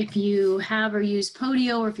if you have or use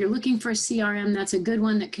Podio, or if you're looking for a CRM, that's a good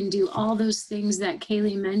one that can do all those things that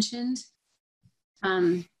Kaylee mentioned.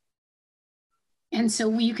 And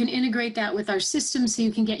so you can integrate that with our system so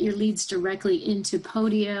you can get your leads directly into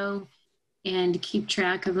Podio and keep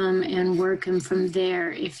track of them and work them from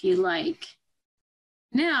there if you like.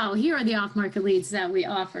 Now, here are the off-market leads that we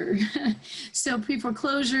offer. So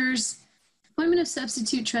pre-foreclosures, appointment of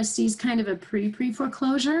substitute trustees, kind of a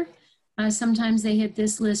pre-foreclosure. Sometimes they hit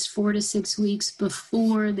this list 4 to 6 weeks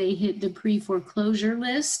before they hit the pre-foreclosure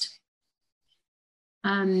list.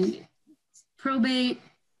 Probate,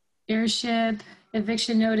 heirship,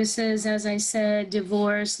 eviction notices, as I said,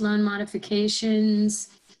 divorce, loan modifications,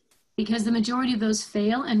 because the majority of those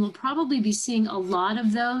fail, and we'll probably be seeing a lot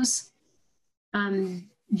of those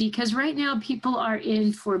because right now people are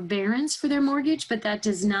in forbearance for their mortgage, but that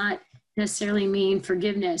does not necessarily mean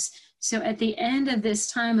forgiveness. So at the end of this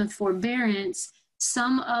time of forbearance,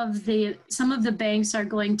 some of the banks are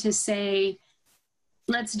going to say,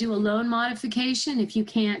 let's do a loan modification if you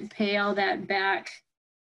can't pay all that back,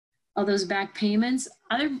 all those back payments.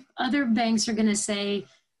 Other banks are going to say,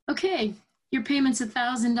 okay, your payment's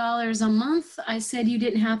 $1,000 a month. I said you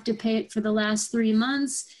didn't have to pay it for the last 3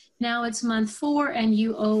 months. Now it's month 4 and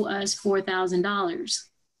you owe us $4,000.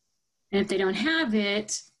 And if they don't have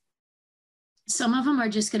it, some of them are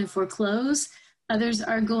just going to foreclose. Others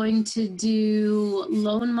are going to do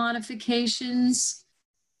loan modifications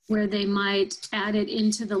where they might add it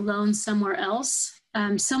into the loan somewhere else.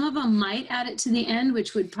 Some of them might add it to the end,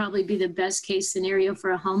 which would probably be the best case scenario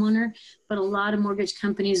for a homeowner, but a lot of mortgage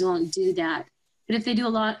companies won't do that. But if they do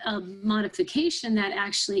a lot of modification, that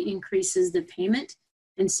actually increases the payment.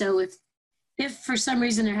 And so if for some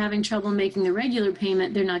reason they're having trouble making the regular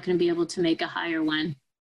payment, they're not going to be able to make a higher one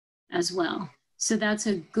as well. So that's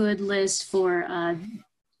a good list for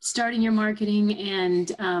starting your marketing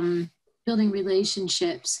and building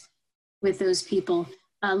relationships with those people.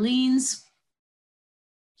 Liens,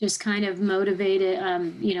 just kind of motivated,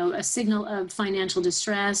 a signal of financial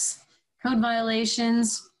distress. Code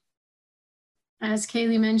violations, as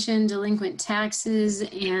Kaylee mentioned, delinquent taxes,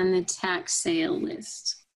 and the tax sale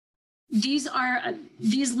list. These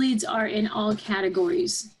leads are in all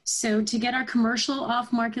categories. So to get our commercial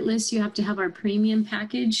off-market list, you have to have our premium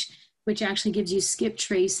package, which actually gives you skip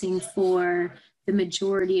tracing for the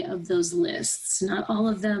majority of those lists. Not all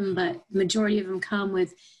of them, but majority of them come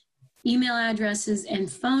with email addresses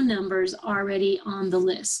and phone numbers already on the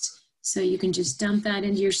list. So you can just dump that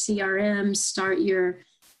into your CRM, start your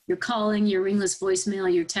calling, your ringless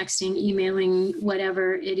voicemail, your texting, emailing,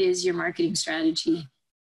 whatever it is your marketing strategy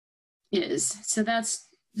is. So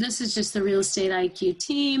this is just the Real Estate IQ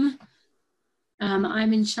team.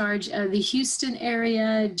 I'm in charge of the Houston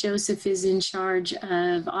area. Joseph is in charge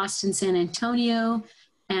of Austin, San Antonio,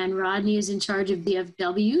 and Rodney is in charge of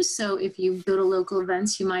DFW. So if you go to local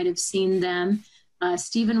events, you might have seen them.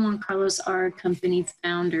 Steve and Juan Carlos are company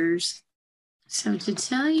founders. So to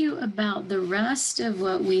tell you about the rest of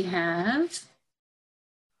what we have,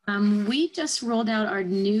 we just rolled out our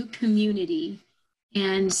new community.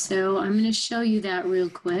 And so I'm going to show you that real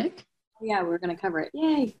quick. Yeah, we're going to cover it.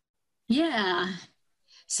 Yay. Yeah.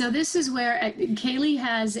 So this is where Kaylee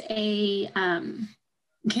has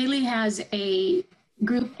a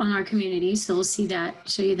group on our community. So we'll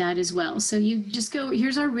show you that as well. So you just go,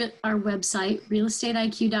 here's our website,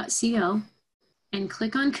 realestateiq.co, and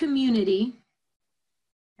click on community.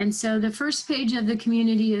 And so the first page of the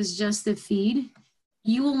community is just the feed.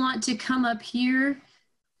 You will want to come up here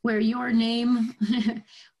where your name,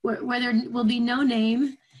 where there will be no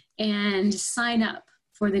name, and sign up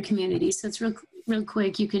for the community. So it's real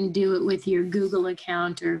quick. You can do it with your Google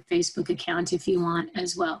account or Facebook account if you want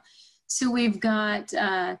as well. So we've got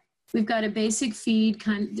a basic feed,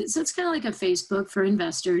 so it's kind of like a Facebook for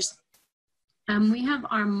investors. We have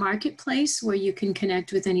our marketplace where you can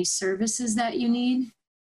connect with any services that you need,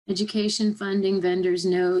 education, funding, vendors,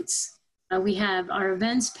 notes. We have our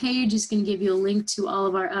events page. It's going to give you a link to all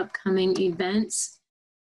of our upcoming events.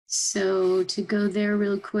 So to go there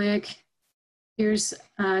real quick, here's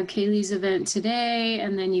Kaylee's event today,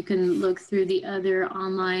 and then you can look through the other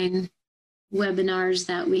online webinars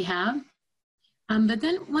that we have. But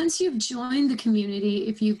then once you've joined the community,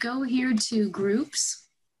 if you go here to groups,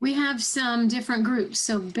 we have some different groups.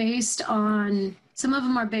 So some of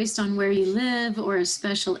them are based on where you live or a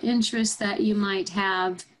special interest that you might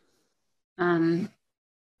have.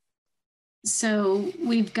 So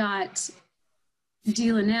we've got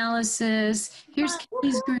deal analysis. Here's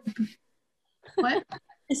Kaylee's group. What?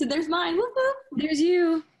 I said, there's mine. Woo-hoo. There's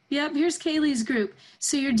you. Yep, here's Kaylee's group.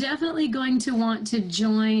 So you're definitely going to want to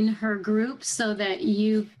join her group so that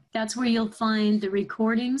that's where you'll find the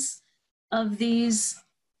recordings of these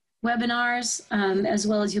webinars, as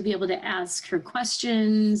well as you'll be able to ask her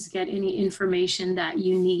questions, get any information that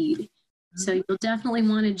you need. So you'll definitely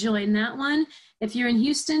want to join that one. If you're in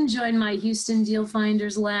Houston, join my Houston Deal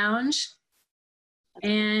Finders Lounge.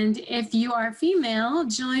 And if you are female,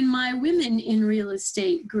 join my Women in Real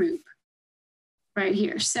Estate group. right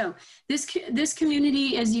here. So this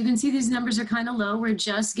community, as you can see, these numbers are kind of low. We're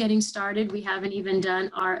just getting started. We haven't even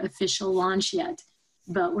done our official launch yet,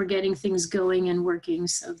 but we're getting things going and working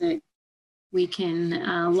so that we can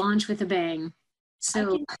launch with a bang.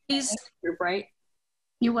 So please, group, right?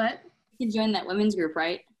 You what? You can join that women's group,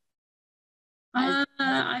 right?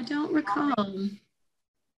 I don't recall.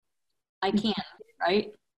 I can,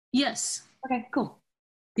 right? Yes. Okay, cool.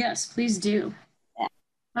 Yes, please do. Yeah.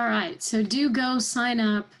 All right. So do go sign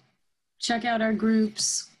up, check out our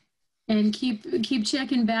groups, and keep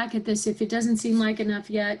checking back at this. If it doesn't seem like enough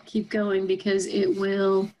yet, keep going, because it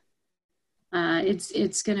will.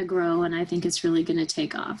 It's going to grow, and I think it's really going to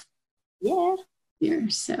take off. Yeah. Here.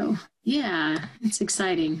 So yeah, it's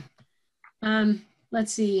exciting.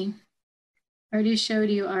 Let's see. I already showed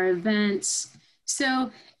you our events.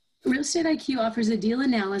 So Real Estate IQ offers a deal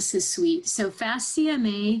analysis suite. So Fast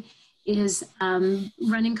CMA is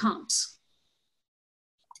running comps.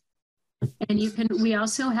 And we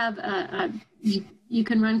also have you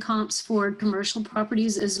can run comps for commercial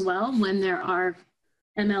properties as well when there are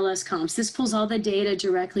MLS comps. This pulls all the data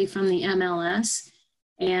directly from the MLS.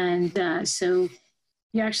 And so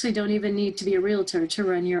you actually don't even need to be a realtor to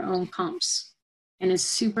run your own comps. And it's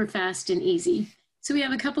super fast and easy. So we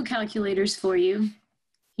have a couple calculators for you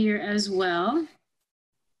here as well.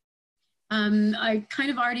 I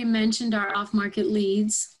kind of already mentioned our off-market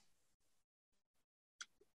leads.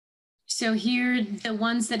 So here, the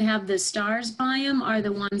ones that have the stars by them are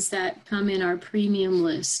the ones that come in our premium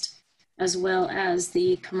list, as well as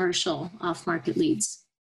the commercial off-market leads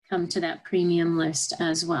come to that premium list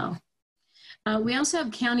as well. We also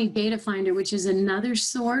have County Data Finder, which is another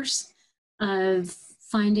source of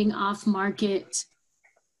finding off-market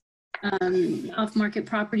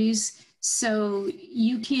properties. So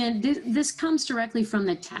you can, this comes directly from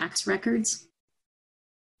the tax records.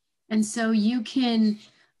 And so you can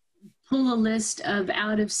pull a list of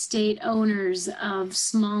out-of-state owners of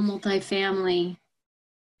small multifamily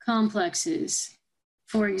complexes.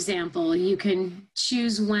 For example, you can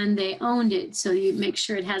choose when they owned it, so you make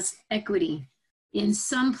sure it has equity. In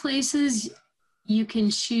some places, you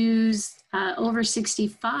can choose over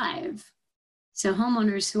 65. So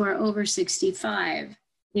homeowners who are over 65,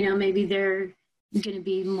 you know, maybe they're going to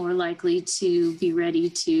be more likely to be ready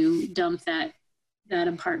to dump that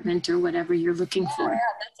apartment or whatever you're looking for. Yeah,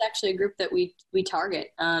 that's actually a group that we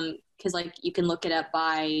target, because like you can look it up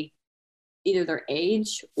by either their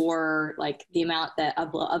age or like the amount that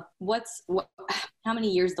of how many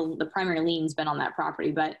years the primary lien's been on that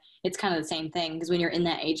property. But it's kind of the same thing, because when you're in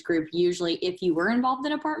that age group, usually if you were involved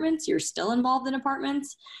in apartments, you're still involved in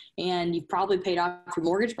apartments, and you've probably paid off your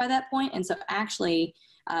mortgage by that point. And so actually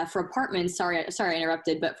for apartments, sorry I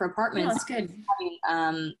interrupted, but for apartments, no, it's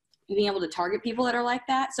good. Being able to target people that are like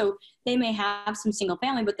that. So they may have some single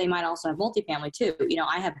family, but they might also have multifamily too. You know,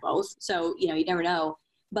 I have both. So, you know, you never know.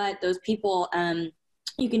 But those people,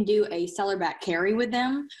 you can do a seller back carry with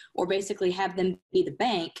them, or basically have them be the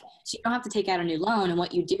bank. So you don't have to take out a new loan. And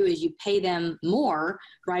what you do is you pay them more,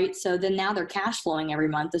 right? So then now they're cash flowing every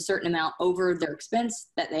month a certain amount over their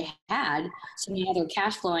expense that they had. So now they're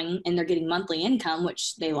cash flowing and they're getting monthly income,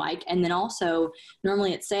 which they like. And then also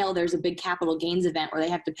normally at sale, there's a big capital gains event where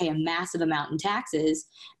they have to pay a massive amount in taxes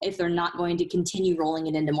if they're not going to continue rolling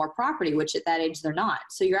it into more property, which at that age they're not.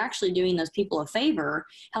 So you're actually doing those people a favor,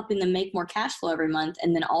 helping them make more cash flow every month,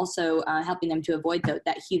 and then also helping them to avoid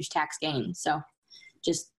that huge tax gain. So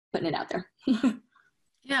just putting it out there.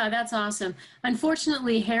 Yeah, that's awesome.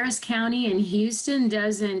 Unfortunately, Harris County in Houston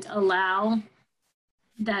doesn't allow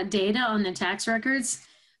that data on the tax records,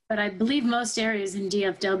 but I believe most areas in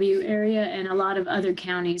DFW area and a lot of other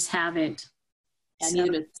counties have it. Yeah, so,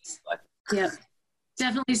 neither does. Yep,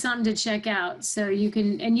 definitely something to check out. So you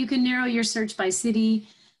can narrow your search by city,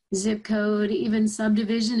 zip code, even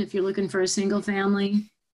subdivision if you're looking for a single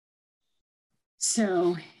family.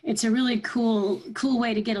 So it's a really cool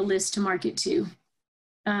way to get a list to market to.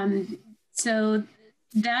 So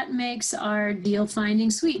that makes our deal finding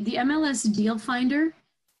suite. The MLS Deal Finder,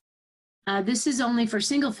 this is only for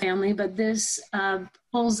single family, but this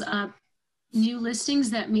pulls up new listings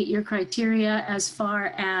that meet your criteria as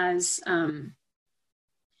far as the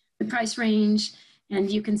price range. And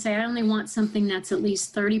you can say, I only want something that's at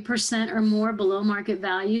least 30% or more below market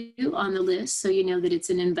value on the list, so you know that it's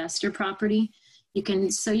an investor property. You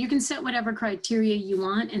can set whatever criteria you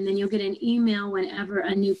want, and then you'll get an email whenever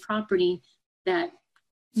a new property that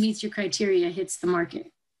meets your criteria hits the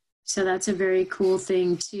market. So that's a very cool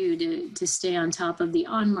thing too, to stay on top of the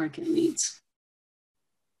on-market leads.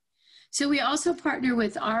 So we also partner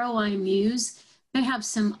with ROI Muse. They have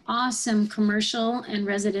some awesome commercial and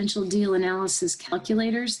residential deal analysis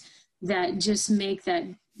calculators that just make that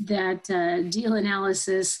deal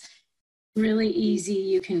analysis really easy.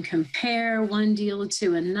 You can compare one deal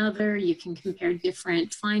to another. You can compare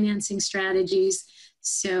different financing strategies.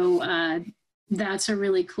 So that's a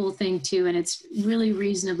really cool thing too, and it's really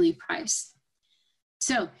reasonably priced.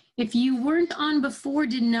 So if you weren't on before,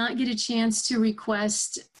 did not get a chance to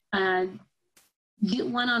request get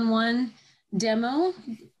one-on-one demo,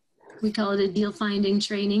 we call it a deal finding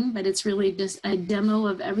training, but it's really just a demo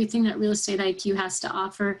of everything that Real Estate IQ has to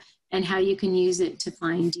offer and how you can use it to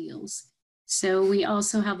find deals. So we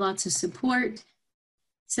also have lots of support.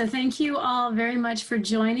 So thank you all very much for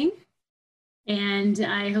joining. And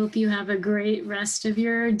I hope you have a great rest of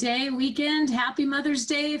your day, weekend. Happy Mother's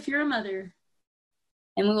Day if you're a mother.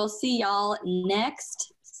 And we will see y'all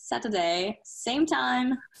next Saturday, same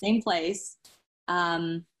time, same place,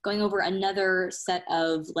 going over another set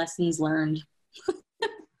of lessons learned.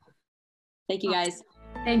 Thank you, guys.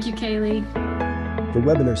 Thank you, Kaylee. For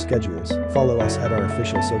webinar schedules, follow us at our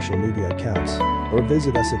official social media accounts or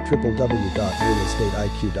visit us at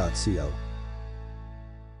www.realestateiq.co.